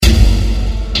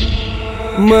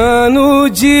Mano, o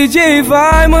DJ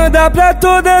vai mandar pra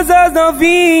todas as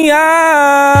novinhas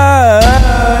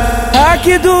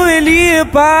aqui do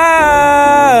Elipa,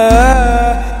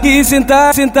 e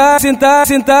sentar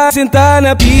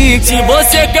na pica. Se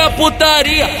você quer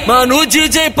putaria, mano, o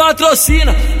DJ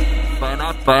patrocina. Vai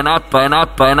na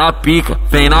pica,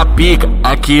 vem na pica,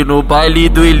 aqui no baile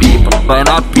do Elipa. Vai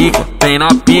na pica, vem na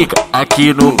pica,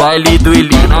 aqui no baile do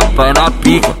Elipa. Vai na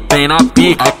pica, vem na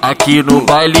pica, aqui no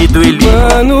baile do Elipa.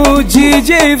 Mano, o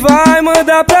DJ vai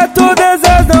mandar pra todas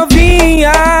as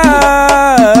novinhas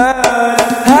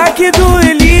aqui do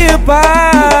Elipa,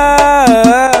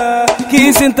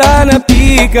 que sentar na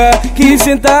pica, que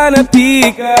sentar na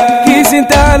pica, que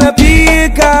sentar na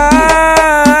pica,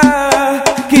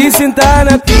 que sentar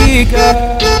na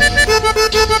pica.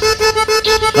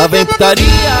 Lá vem putaria,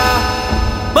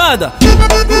 manda.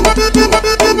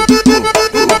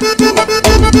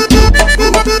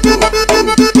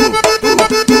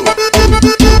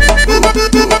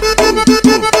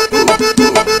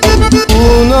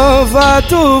 O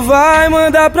Novato vai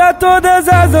mandar pra todas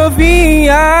as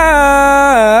novinhas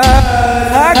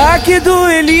aqui do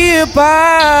Elipa,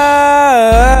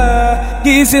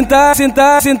 que sentar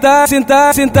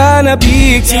na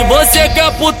pica. Se você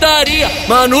quer putaria,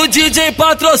 mano, o DJ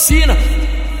patrocina.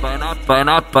 Vai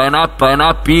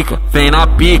na pica, vem na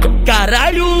pica,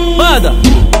 caralho, manda.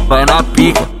 Vai na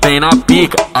pica, vem na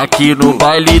pica, aqui no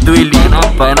baile do Elipa.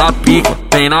 Vai na pica,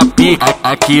 vem na pica,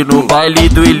 aqui no baile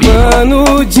do Elipa. Mano,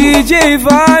 o DJ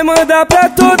vai mandar pra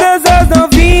todas as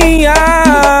novinhas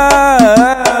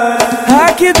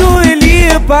aqui do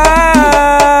Elipa,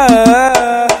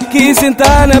 que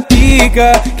sentar na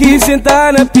pica, que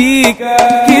sentar na pica,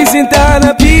 que sentar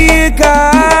na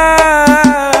pica,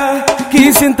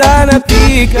 que sentar na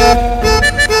pica.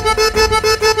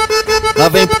 Lá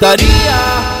vem putaria,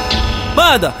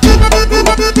 manda.